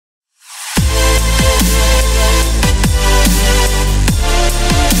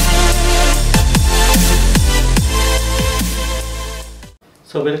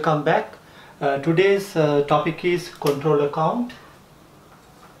So welcome back. Today's topic is control account.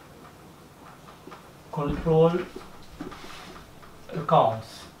 Control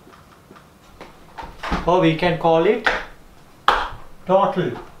accounts, or we can call it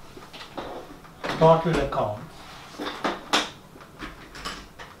total accounts.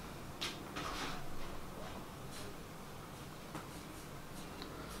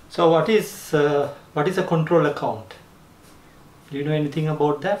 So what is a control account? Do you know anything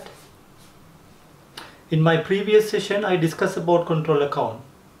about that? In my previous session I discussed about control account,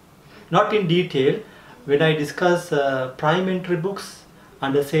 not in detail. When I discuss prime entry books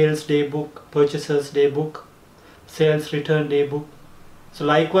under sales day book, purchasers day book, sales return day book. So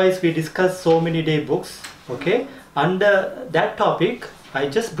likewise we discuss so many day books. Okay, under that topic I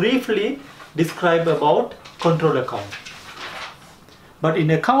just briefly describe about control account. But in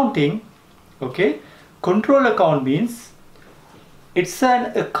accounting, okay, control account means it's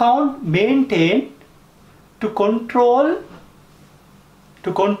an account maintained to control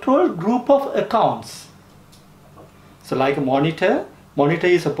group of accounts. So like a monitor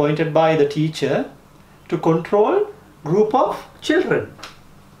is appointed by the teacher to control group of children.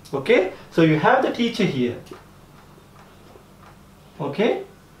 Okay, so you have the teacher here. Okay,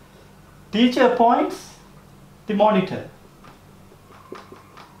 teacher appoints the monitor.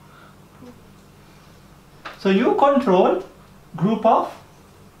 So you control group of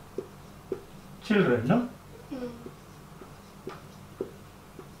children, no?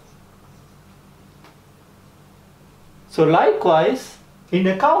 So likewise in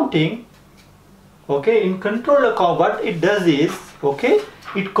accounting, okay, in control account what it does is, okay,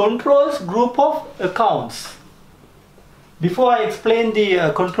 it controls group of accounts. Before I explain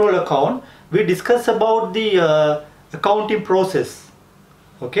the control account, we discuss about the accounting process.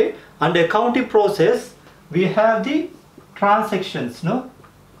 Okay, under accounting process we have the transactions, no?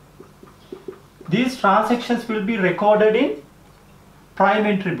 These transactions will be recorded in prime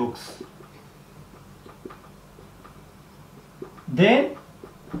entry books. Then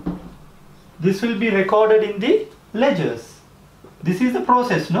this will be recorded in the ledgers. This is the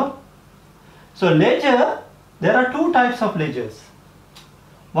process, no? So ledger, there are two types of ledgers.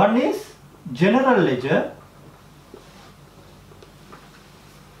 One is general ledger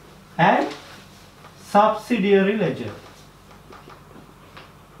and subsidiary ledger.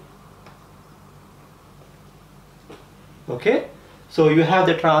 Okay, so you have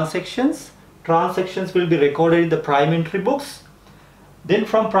the transactions. Transactions will be recorded in the prime entry books. Then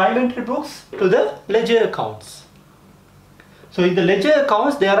from prime entry books to the ledger accounts. So in the ledger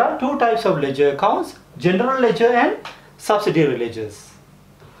accounts there are two types of ledger accounts, general ledger and subsidiary ledgers.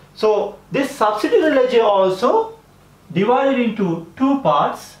 So this subsidiary ledger also divided into two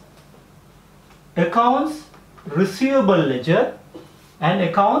parts: accounts receivable ledger and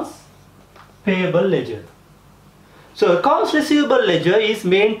accounts payable ledger. So accounts receivable ledger is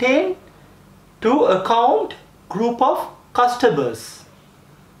maintained to account group of customers.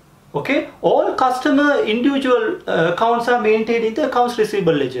 Okay, all customer individual accounts are maintained in the accounts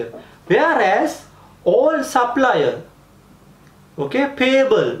receivable ledger, whereas all supplier, okay,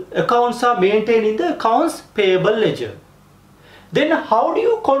 payable accounts are maintained in the accounts payable ledger. Then how do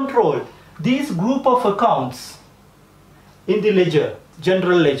you control these group of accounts in the ledger,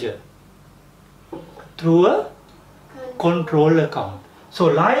 general ledger? Through a control account. So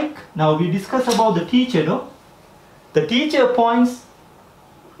like now we discuss about the teacher, no? The teacher appoints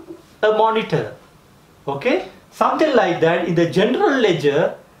a monitor. Okay, something like that. In the general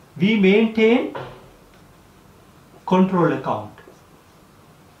ledger we maintain control account.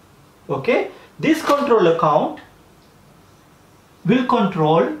 Okay, this control account will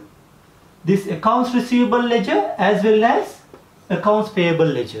control this accounts receivable ledger as well as accounts payable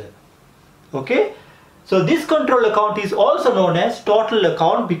ledger. Okay, so this control account is also known as total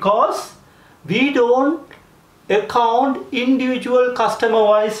account because we don't account individual customer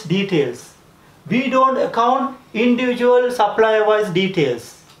wise details. We don't account individual supplier wise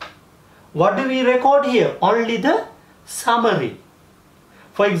details. What do we record here? Only the summary.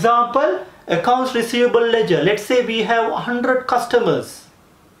 For example, accounts receivable ledger, let's say we have 100 customers.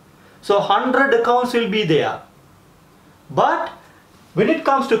 So 100 accounts will be there. But when it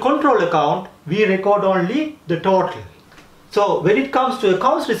comes to control account, we record only the total. So when it comes to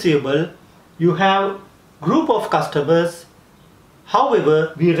accounts receivable, you have group of customers.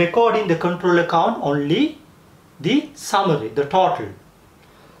 However, we record in the control account only the summary, the total.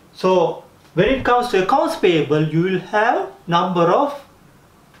 So when it comes to accounts payable, you will have number of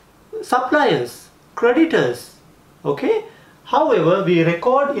suppliers, creditors. Okay, however, we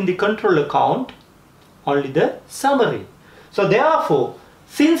record in the control account only the summary. So therefore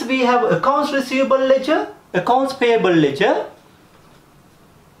since we have accounts receivable ledger, accounts payable ledger,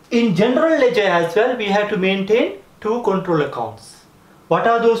 in general ledger as well we have to maintain two control accounts. What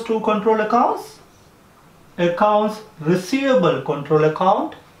are those two control accounts? Accounts receivable control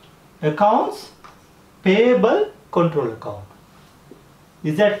account, accounts payable control account.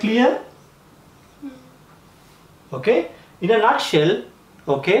 Is that clear? Okay, in a nutshell,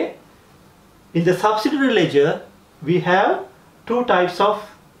 okay, in the subsidiary ledger we have two types of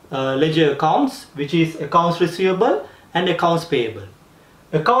ledger accounts, which is accounts receivable and accounts payable.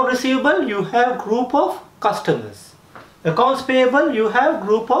 Account receivable, you have group of customers. Accounts payable, you have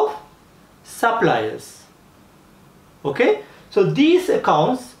group of suppliers. Okay, so these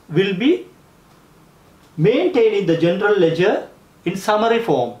accounts will be maintained in the general ledger in summary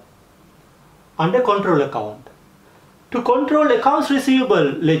form under control account. To control accounts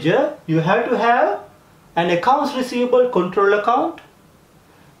receivable ledger, you have to have an accounts receivable control account.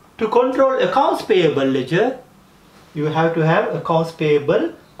 To control accounts payable ledger, you have to have accounts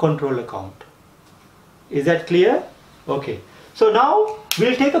payable control account. Is that clear? Okay. So now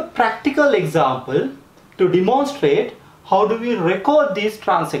we'll take a practical example to demonstrate how do we record these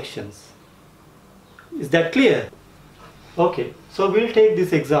transactions. Is that clear? Okay. So we'll take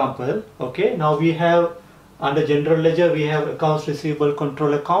this example. Okay. Now we have under general ledger we have accounts receivable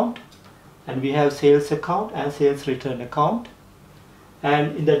control account, and we have sales account and sales return account.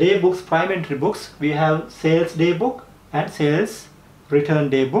 And in the day books, prime entry books, we have sales day book and sales return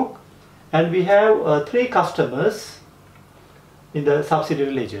day book. And we have 3 customers in the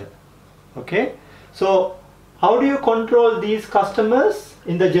subsidiary ledger. Okay. So how do you control these customers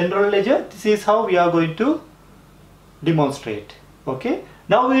in the general ledger? This is how we are going to demonstrate. Okay.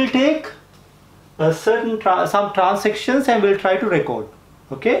 Now we will take some transactions and we'll try to record.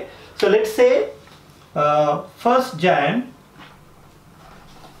 Okay. So let's say 1st Jan,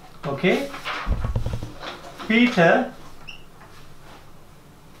 okay, Peter,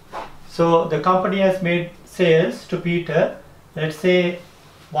 so the company has made sales to Peter, let's say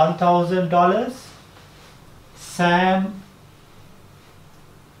 $1,000, Sam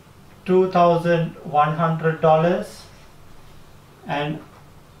 $2,100, and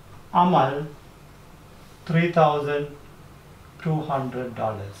Amal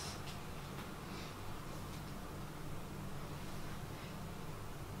 $3,200.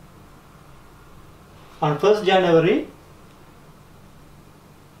 On 1st January,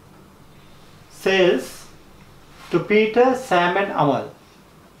 sales to Peter, Sam and Amal,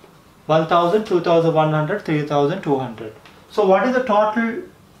 1,000, 2,100, 3,200. So what is the total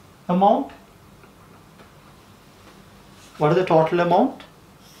amount? What is the total amount?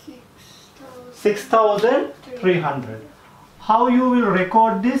 6,300. How you will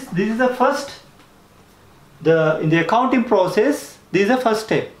record this? This is the first, in the accounting process, this is the first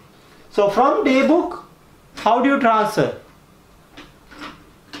step. So from day book, how do you transfer?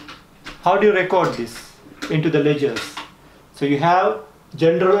 How do you record this into the ledgers? So you have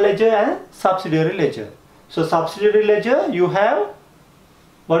general ledger and subsidiary ledger. So subsidiary ledger you have,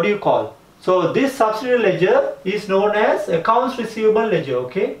 what do you call? So this subsidiary ledger is known as accounts receivable ledger.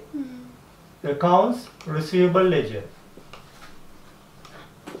 Okay. Accounts receivable ledger.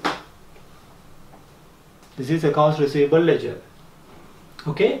 This is accounts receivable ledger.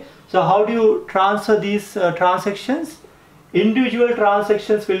 Okay. So how do you transfer these transactions? Individual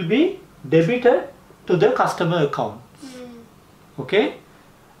transactions will be debited to the customer account. Okay.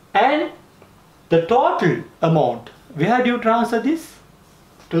 And the total amount, where do you transfer this?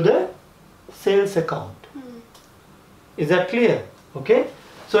 To the sales account. Is that clear? Okay.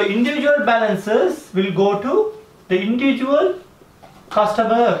 So individual balances will go to the individual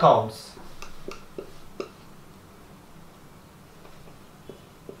customer accounts.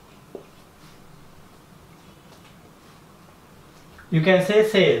 You can say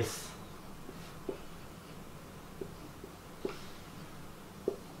sales.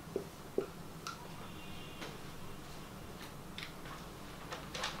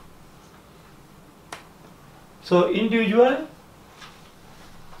 So individual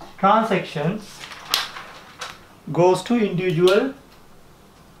transactions goes to individual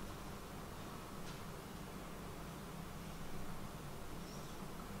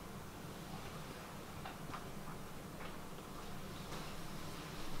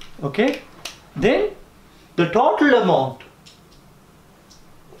okay. Then the total amount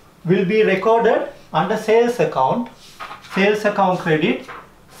will be recorded under sales account credit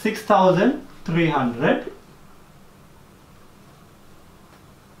 6,300.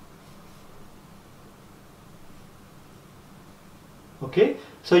 Okay,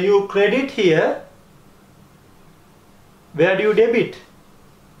 so you credit here. Where do you debit?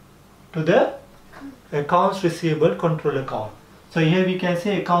 to the accounts receivable control account. So here we can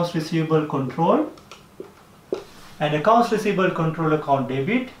say accounts receivable control, and accounts receivable control account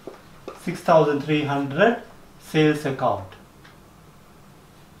debit 6,300 sales account.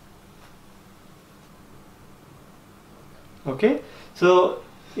 Okay, so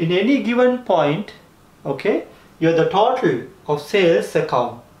in any given point, okay, you have the total of sales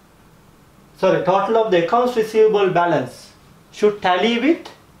account, sorry, total of the accounts receivable balance should tally with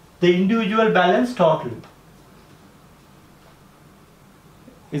the individual balance total.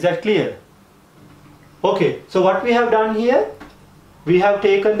 Is that clear? Okay, so what we have done here, we have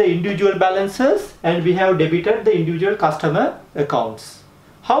taken the individual balances and we have debited the individual customer accounts.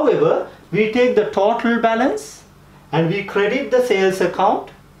 However, we take the total balance and we credit the sales account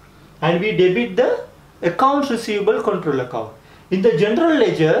and we debit the accounts receivable control account. In the general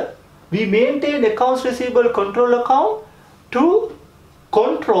ledger, we maintain accounts receivable control account to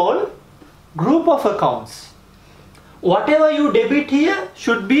control group of accounts. Whatever you debit here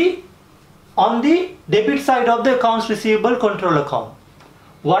should be on the debit side of the accounts receivable control account.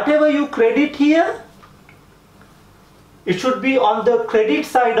 Whatever you credit here, it should be on the credit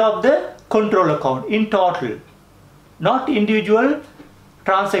side of the control account in total, not individual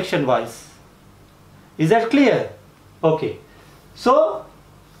transaction wise. Is that clear? Okay. So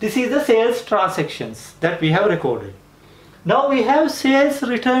this is the sales transactions that we have recorded. Now we have sales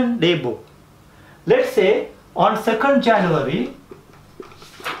return day book. Let's say on 2nd January,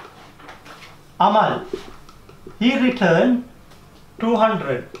 Amal, he returned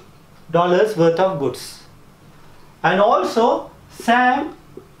 $200 worth of goods, and also Sam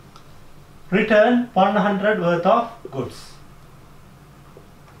returned $100 worth of goods.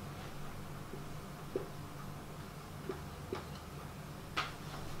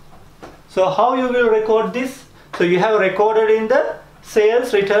 So how you will record this? So you have recorded in the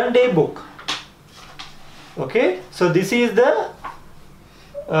sales return day book. Okay, so this is the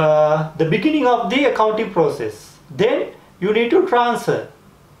beginning of the accounting process. Then you need to transfer,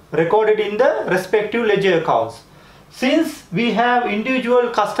 recorded in the respective ledger accounts. Since we have individual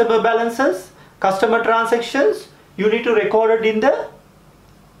customer balances, customer transactions, you need to record it in the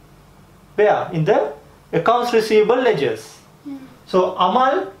where? In the accounts receivable ledgers. So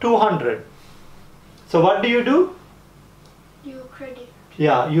Amal 200. So what do? You credit.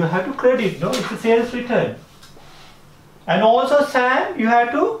 Yeah, you have to credit, no? It's a sales return. And also Sam, you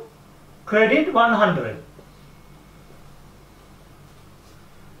have to credit 100.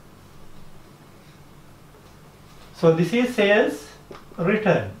 So this is sales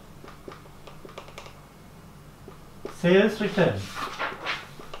return. Sales return.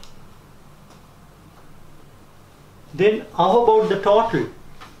 Then how about the total?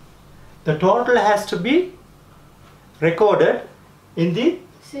 The total has to be recorded in the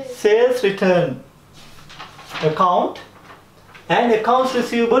sales return account and accounts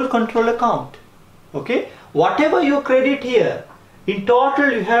receivable control account. Okay, whatever you credit here, in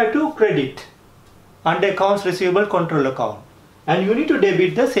total you have to credit under accounts receivable control account, and you need to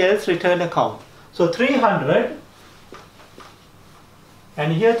debit the sales return account. So 300,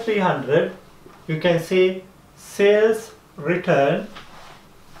 and here 300, you can say sales return,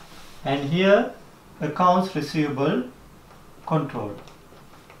 and here accounts receivable control.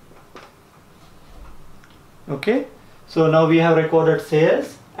 Okay, so now we have recorded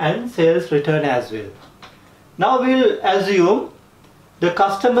sales and sales return as well. Now we'll assume the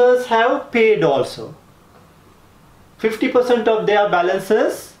customers have paid also. 50% of their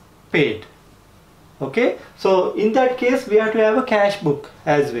balances paid. Okay, so in that case we have to have a cash book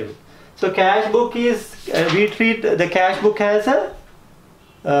as well. So cash book is, we treat the cash book as a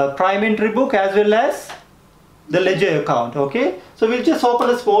prime entry book as well as the ledger account. Okay, so we'll just open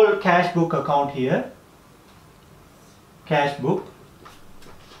a small cash book account here. Cash book,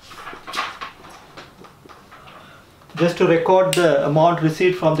 just to record the amount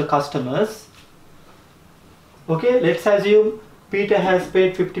received from the customers. Okay, let's assume Peter has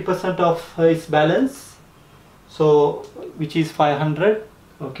paid 50% of his balance, so which is 500.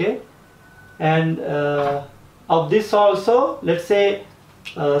 Okay, and of this also, let's say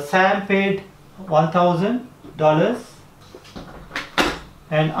Sam paid $1,000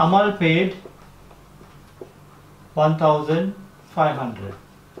 and Amal paid 1,500.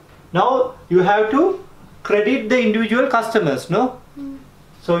 Now you have to credit the individual customers, no?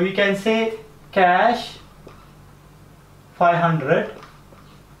 So we can say cash 500,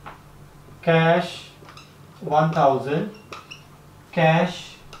 cash 1,000,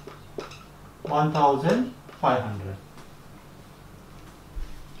 cash 1,500.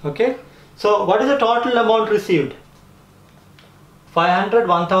 Okay, so what is the total amount received? 500,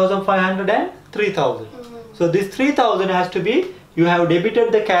 1500 and 3000. So this 3000 has to be, you have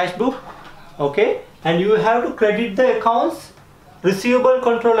debited the cash book, okay, and you have to credit the accounts receivable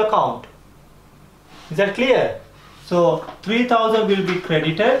control account. Is that clear? So 3000 will be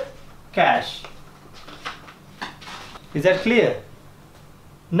credited cash. Is that clear?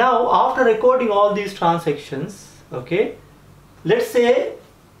 Now after recording all these transactions, okay, let's say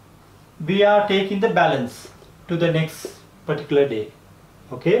we are taking the balance to the next particular day.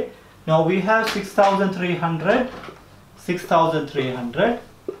 Okay, now we have 6300.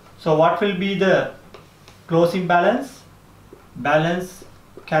 So what will be the closing balance? Balance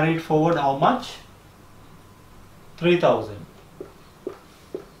carried forward how much? 3000.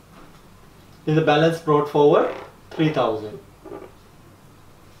 Is the balance brought forward? 3000.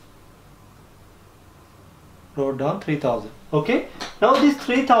 Wrote down 3000. Okay, now this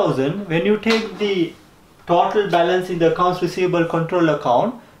 3000, when you take the total balance in the accounts receivable control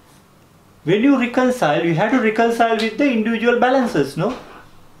account, when you reconcile, you have to reconcile with the individual balances, no?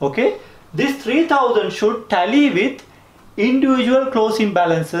 Okay, this 3000 should tally with individual closing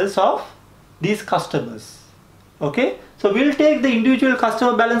balances of these customers. Okay, so we'll take the individual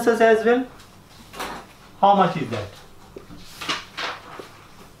customer balances as well. How much is that?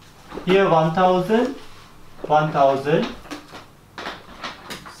 Here 1000.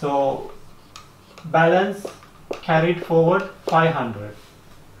 So balance carried forward 500.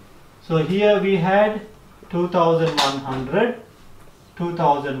 So here we had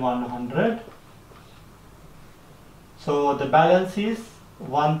 2100. So the balance is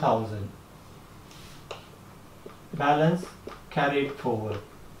 1000. Balance carried forward.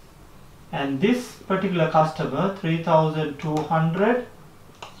 And this particular customer 3200.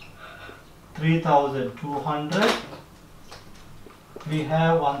 We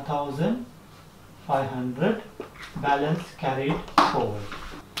have 1500 balance carried forward.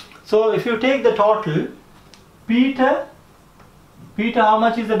 So if you take the total, Peter, how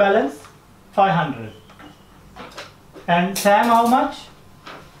much is the balance? 500. And Sam, how much?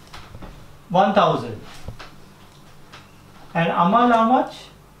 1000. And Amal, how much?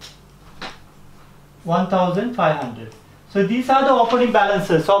 1500. So these are the opening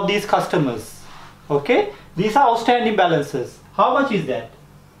balances of these customers. Okay, these are outstanding balances. How much is that?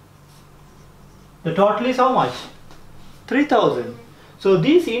 The total is how much? 3000. So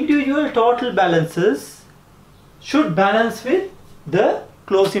these individual total balances should balance with the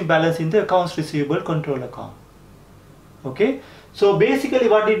closing balance in the accounts receivable control account. Okay, so basically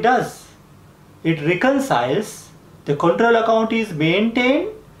what it does, it reconciles. The control account is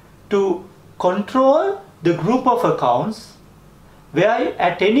maintained to control the group of accounts where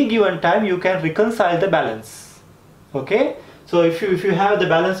at any given time you can reconcile the balance. Okay, so if you have the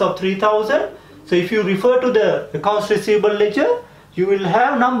balance of 3000, so if you refer to the accounts receivable ledger, you will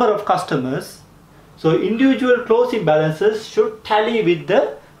have number of customers. So individual closing balances should tally with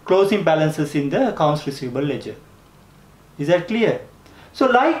the closing balances in the accounts receivable ledger. Is that clear? So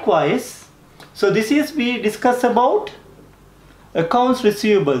likewise, so this is we discuss about accounts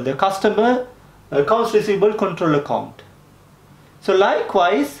receivable, the customer accounts receivable control account. So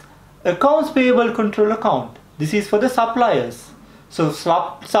likewise, accounts payable control account. This is for the suppliers. So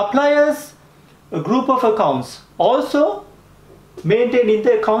suppliers, a group of accounts, also maintained in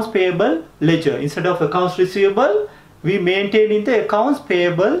the accounts payable ledger. Instead of accounts receivable, we maintain in the accounts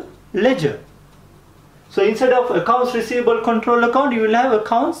payable ledger. So instead of accounts receivable control account, you will have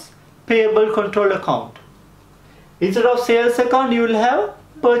accounts payable control account. Instead of sales account, you will have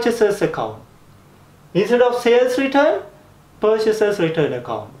purchasers account. Instead of sales return, purchasers return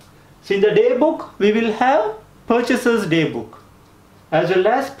account. So in the day book, we will have purchasers day book as well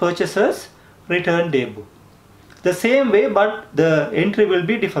as purchasers return day book. The same way, but the entry will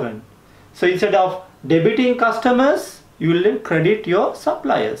be different. So instead of debiting customers, you will credit your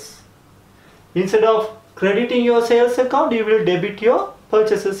suppliers. Instead of crediting your sales account, you will debit your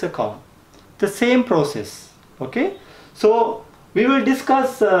purchasers account. The same process. Okay, so we will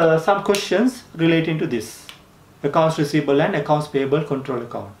discuss some questions relating to this accounts receivable and accounts payable control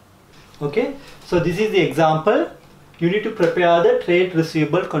account. Okay, so this is the example. You need to prepare the trade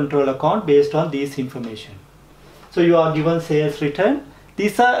receivable control account based on this information. So you are given sales return.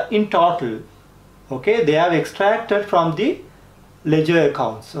 These are in total. Okay, they have extracted from the ledger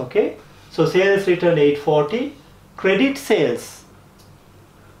accounts. Okay, so sales return 840. Credit sales.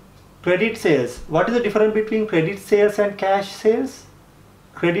 Credit sales. What is the difference between credit sales and cash sales?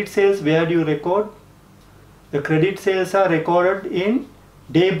 Credit sales, where do you record? The credit sales are recorded in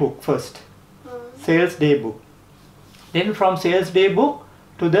day book first. Sales day book. Then from sales day book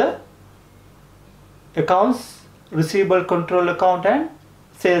to the accounts receivable control account and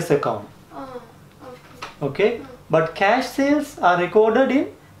sales account. Oh, okay. Okay, but cash sales are recorded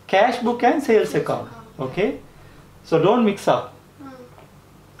in cash book and sales account. Okay, so don't mix up.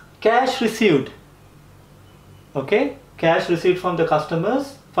 Cash received. Okay, cash received from the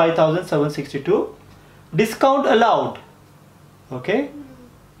customers 5,762. Discount allowed. Okay,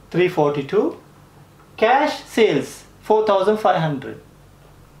 342. Cash sales 4,500.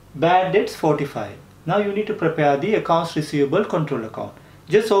 Bad debts 45. Now you need to prepare the accounts receivable control account.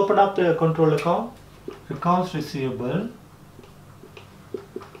 Just open up the control account. Accounts receivable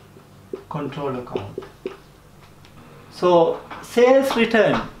control account. So sales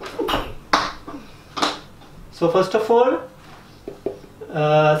return. So first of all,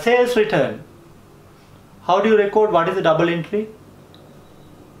 sales return. How do you record? What is the double entry?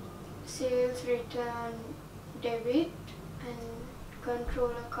 Sales return debit and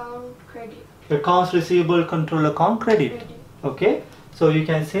control account credit. Accounts receivable control account credit. Okay, so you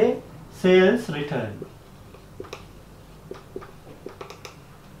can say sales return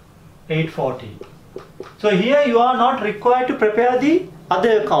 840. So here you are not required to prepare the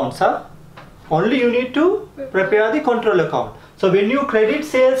other accounts, huh? Only you need to prepare the control account. So when you credit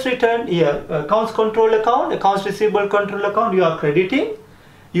sales return here, accounts control account, accounts receivable control account, you are crediting,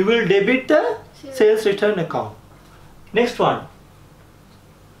 you will debit the sales return account. Next one,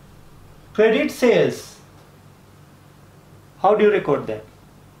 credit sales. How do you record that?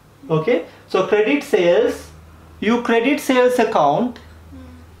 Okay, so credit sales, you credit sales account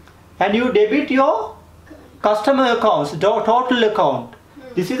and you debit your customer accounts, total account.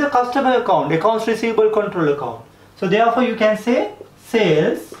 This is a customer account, accounts receivable control account. So therefore you can say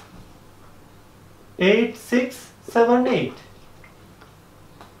sales 8678.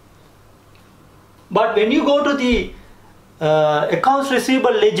 But when you go to the accounts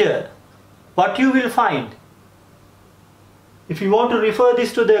receivable ledger, what you will find? If you want to refer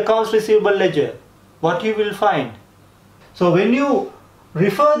this to the accounts receivable ledger, what you will find? So when you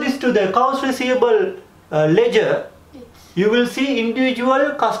refer this to the accounts receivable ledger, you will see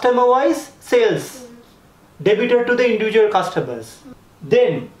individual customer wise sales debited to the individual customers.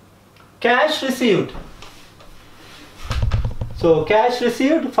 Then cash received. So cash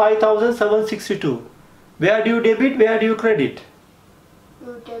received 5,762. Where do you debit? Where do you credit?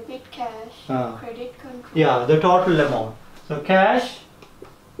 You debit cash, credit control. Yeah, the total amount. So cash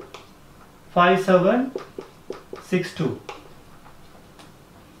 5762.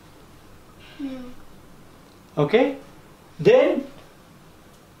 Okay. Then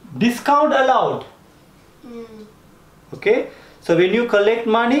discount allowed. Okay. So when you collect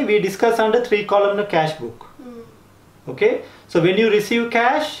money, we discuss under 3 column cash book. Okay. So when you receive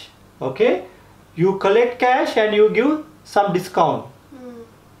cash, okay, you collect cash and you give some discount.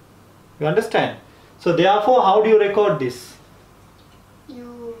 You understand? So therefore, how do you record this?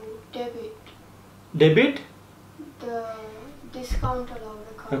 You debit. Debit? The discount allowed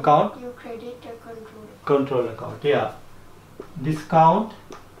account. You credit the control. Control account, yeah. Discount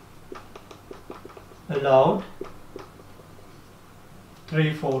allowed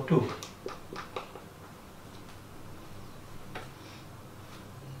 342.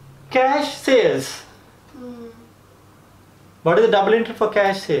 Cash sales. What is the double entry for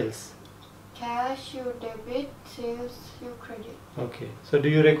cash sales? Cash you debit, sales you credit. Okay. So do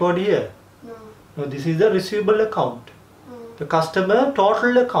you record here? No. No, this is the receivable account. The customer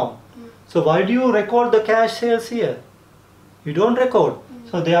total account. So why do you record the cash sales here? You don't record.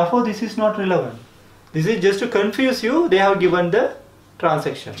 So therefore this is not relevant. This is just to confuse you. They have given the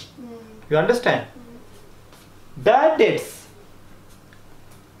transaction. You understand? Bad debts.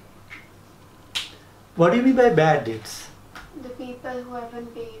 What do you mean by bad debts? The people who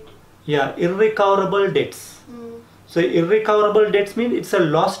haven't paid. Yeah, irrecoverable debts. So irrecoverable debts mean it's a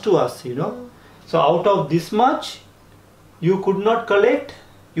loss to us, you know. So out of this much, you could not collect,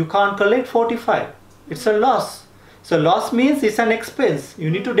 you can't collect 45. It's a loss. So loss means it's an expense.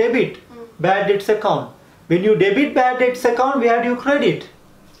 You need to debit bad debts account. When you debit bad debts account, where do you credit?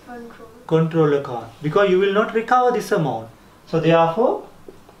 Control. Control account. Because you will not recover this amount. So therefore,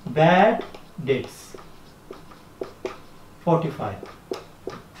 bad debts 45.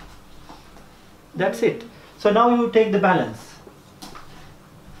 That's it. So now you take the balance.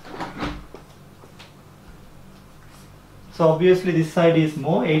 So obviously this side is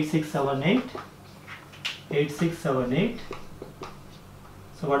more 8678. 8678.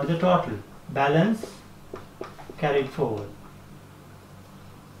 So what is the total? Balance carried forward.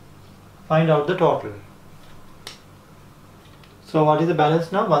 Find out the total. So what is the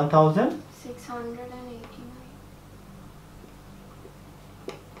balance now? 1689.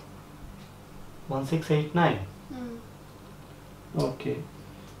 1689. Okay.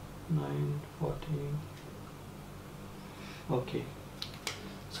 914. Okay.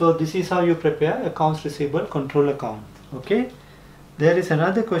 So this is how you prepare accounts receivable control account. Okay. There is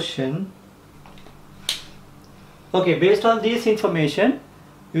another question. Okay, based on this information,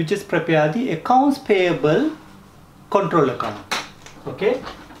 you just prepare the accounts payable control account. Okay.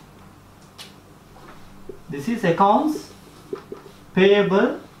 This is accounts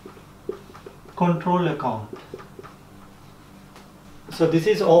payable control account. So this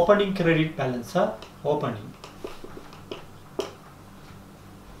is opening credit balance, opening.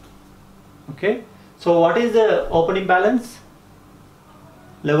 Okay. So what is the opening balance?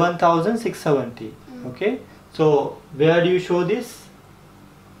 11,670. Okay. So where do you show this?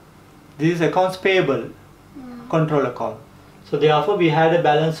 This is accounts payable control account. So therefore we had a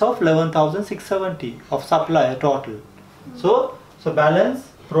balance of 11,670 of supplier total. So balance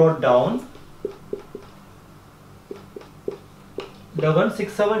brought down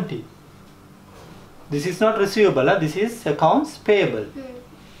 11,670. This is not receivable, this is accounts payable.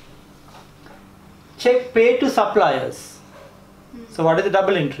 Check paid to suppliers. So what is the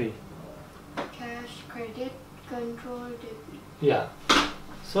double entry? Cash, credit, control, debit. Yeah.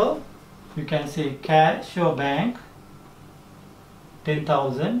 So you can say cash or bank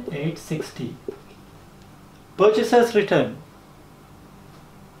 10,860. Purchasers return.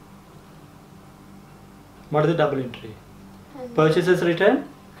 What is the double entry? And Purchasers return?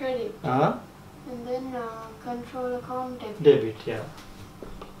 credit. Uh-huh. And then control account, debit. Debit, yeah.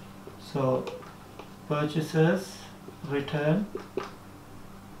 So purchasers return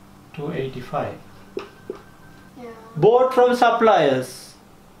 285. Yeah. Bought from suppliers.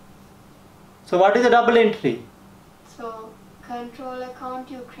 So what is the double entry? So control account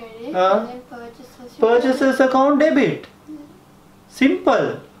you credit Uh, and then purchases you Purchasers account debit.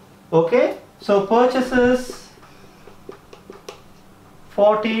 Simple. Okay. So purchases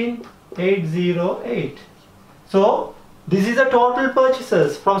 14,808. So this is the total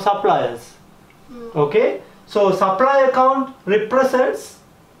purchases from suppliers. Okay. So supply account represents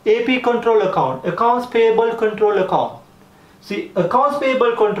AP control account, accounts payable control account. See, accounts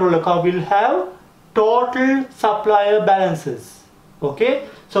payable control account will have total supplier balances. Okay.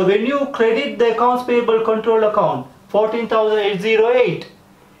 So when you credit the accounts payable control account 14,808,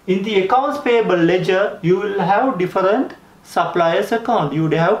 in the accounts payable ledger you will have different suppliers account. You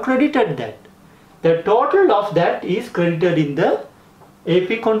would have credited that. The total of that is credited in the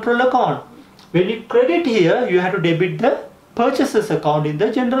AP control account. When you credit here, you have to debit the purchases account in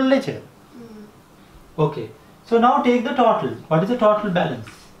the general ledger. Okay. So now take the total. What is the total balance?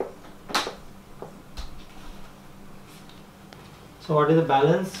 So what is the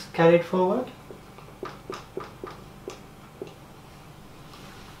balance carried forward?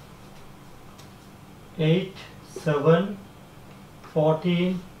 Eight, 7,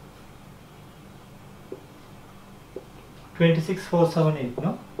 14, 26,478.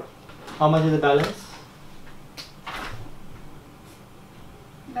 No? How much is the balance?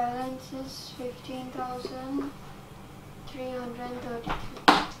 Balance is 15,333.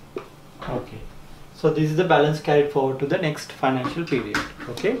 Okay. So this is the balance carried forward to the next financial period.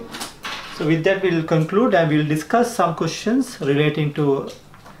 Okay. So with that we will conclude and we will discuss some questions relating to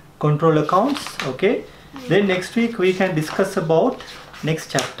control accounts. Okay. Then next week we can discuss about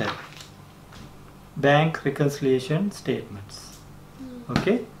next chapter, bank reconciliation statements.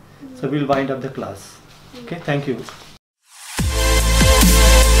 Okay. So we will wind up the class. Okay. Thank you.